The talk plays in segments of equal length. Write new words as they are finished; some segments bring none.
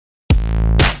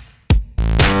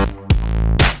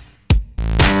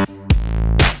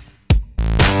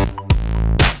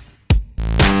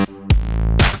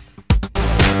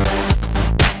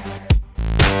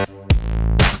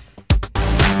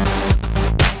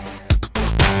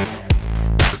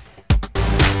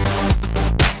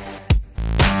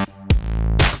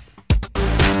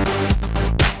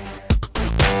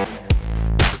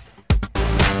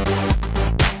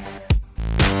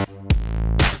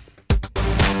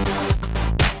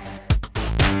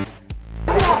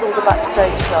all the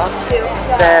backstage stuff.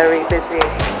 Very busy.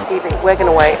 We're going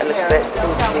to wait a little bit to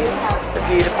interview the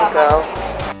beautiful girl.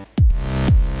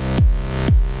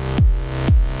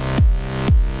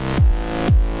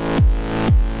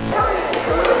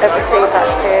 Everything back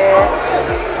here,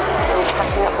 all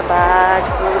packing up the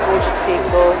bags, all the gorgeous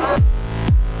people.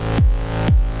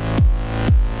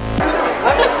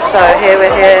 So here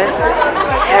we're here,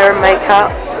 hair and makeup.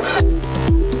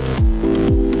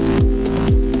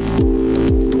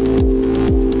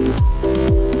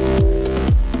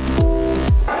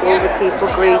 All the people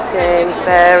greeting,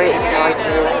 very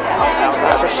excited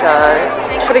about the show.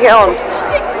 Putting it on.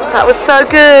 That was so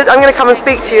good. I'm going to come and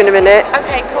speak to you in a minute.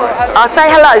 Okay, cool. I'll say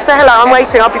hello, I'm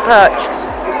waiting, I'll be perched.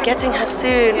 Getting her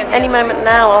soon, any moment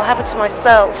now, I'll have her to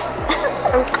myself.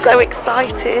 I'm so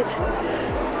excited.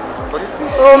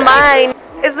 Oh, mine.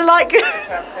 Is the light good?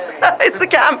 It's the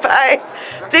campaign.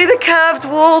 Do the curved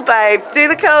wall, babes, do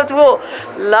the curved wall.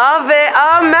 Love it,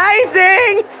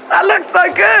 amazing. That looks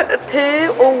so good.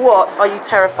 Who or what are you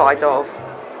terrified of?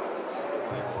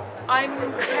 I'm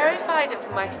terrified of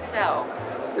myself.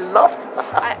 Love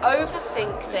that. I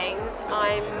overthink things.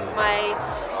 I'm my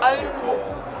own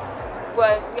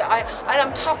worst. And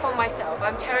I'm tough on myself.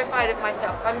 I'm terrified of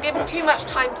myself. I'm given too much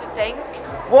time to think.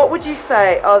 What would you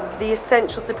say are the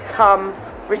essentials to become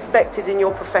respected in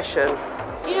your profession?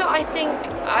 You know, I think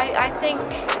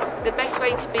the best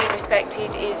way to be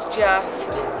respected is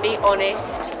just be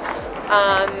honest.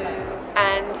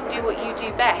 And do what you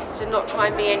do best and not try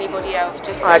and be anybody else.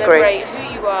 Just celebrate who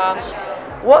you are.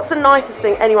 What's the nicest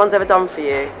thing anyone's ever done for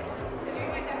you?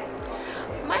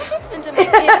 My husband and my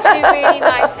kids do really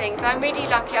nice things. I'm really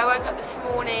lucky. I woke up this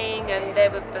morning and there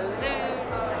were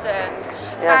balloons and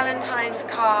Valentine's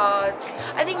cards.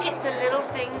 I think it's the little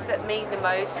things that mean the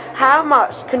most. How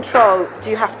much control do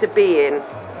you have to be in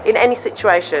any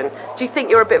situation? Do you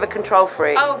think you're a bit of a control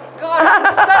freak? Oh God, I'm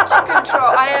such a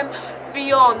control. I am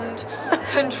beyond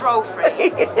control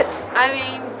freak. I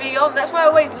mean, beyond. That's why I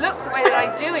always look the way that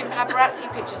I do in paparazzi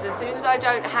pictures. As soon as I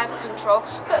don't have control,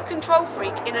 but a control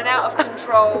freak in an out of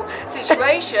control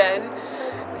situation,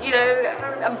 you know,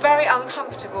 I'm very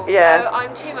uncomfortable. Yeah. So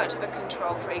I'm too much of a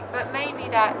control freak. But maybe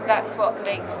that's what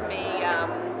makes me.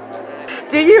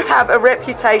 Do you have a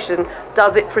reputation?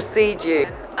 Does it precede you?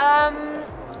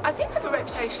 I think I have a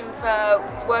reputation for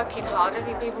working hard. I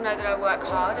think people know that I work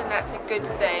hard, and that's a good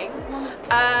thing.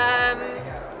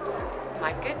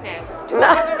 My goodness, do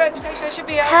I have a reputation? I should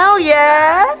be. Hell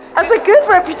yeah! That's a good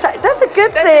reputation. That's a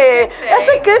good thing. That's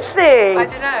a good thing. I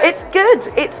don't know. It's good.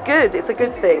 It's good. It's a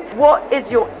good thing. What is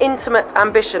your intimate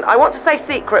ambition? I want to say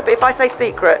secret, but if I say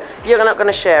secret, you're not going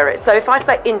to share it. So if I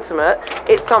say intimate,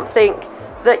 it's something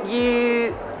that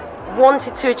you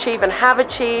wanted to achieve and have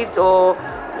achieved, or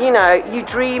you know, you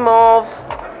dream of.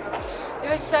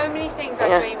 There are so many things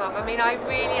I dream of. I mean, I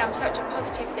really am such a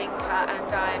positive thinker,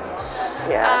 and I'm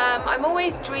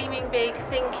always dreaming big,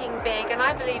 thinking big, and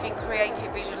I believe in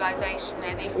creative visualization.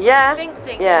 And if you think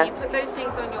things and you put those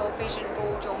things on your vision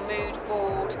board, your mood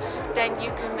board, then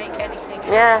you can make anything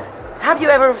happen. Have you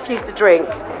ever refused to drink?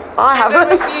 I haven't.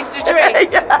 Refused to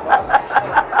drink?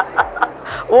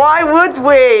 Why would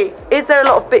we? Is there a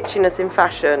lot of bitchiness in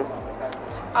fashion?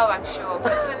 Oh, I'm sure.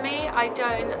 But for me, I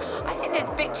think there's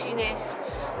bitchiness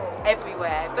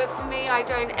everywhere. But for me, I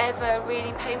don't ever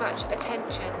really pay much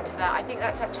attention to that. I think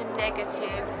that's such a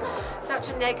negative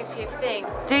thing.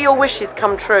 Do your wishes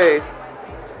come true?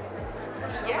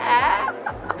 Yeah.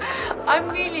 I'm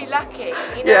really lucky.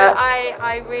 You know,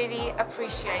 I really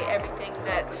appreciate everything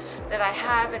that I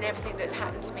have and everything that's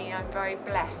happened to me. I'm very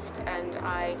blessed, and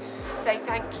I say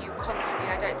thank you constantly.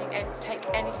 I don't take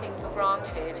anything for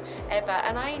granted ever,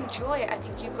 and I enjoy it. I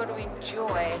think you've got to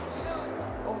enjoy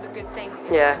all the good things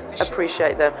in life, for sure.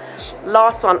 Appreciate them.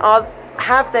 Last one.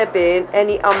 Have there been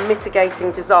any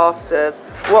unmitigating disasters?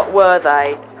 What were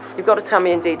they? You've got to tell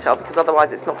me in detail, because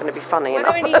otherwise it's not going to be funny. Were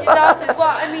there any disasters? Well,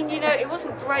 I mean, you know, it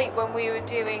wasn't great when we were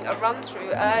doing a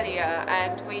run-through earlier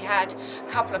and we had a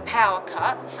couple of power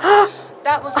cuts.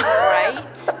 That wasn't great.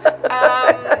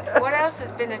 What else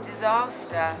has been a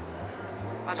disaster?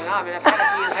 I don't know. I mean, I've had a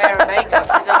few hair and makeup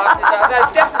disasters.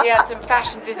 I've definitely had some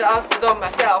fashion disasters on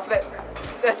myself.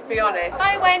 Let's be honest.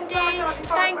 Bye, Wendy.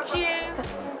 Thank you.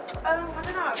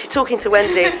 She's talking to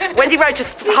Wendy. Wendy Rowe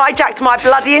just hijacked my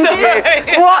bloody interview.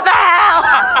 What the hell?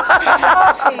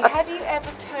 Ask me, have you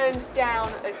ever turned down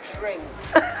a drink?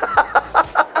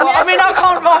 I mean, I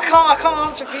can't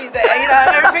answer for you there. You know,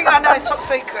 everything I know is top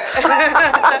secret.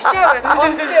 Show us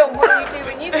on film what you do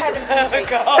when you've had a few drinks.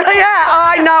 Yeah,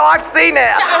 I know. I've seen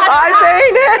it. I've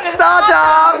seen it. Star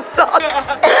jump. Star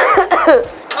jump.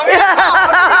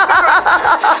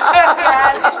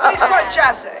 It's quite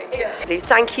jazzy. Yeah.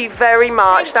 Thank you very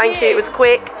much. Thank you. It was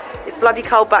quick. It's bloody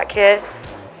cold back here.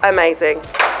 Amazing.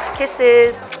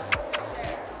 Kisses.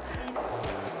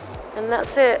 And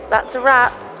that's it. That's a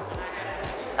wrap.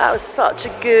 That was such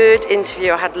a good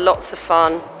interview. I had lots of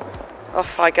fun.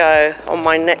 Off I go on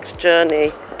my next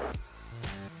journey.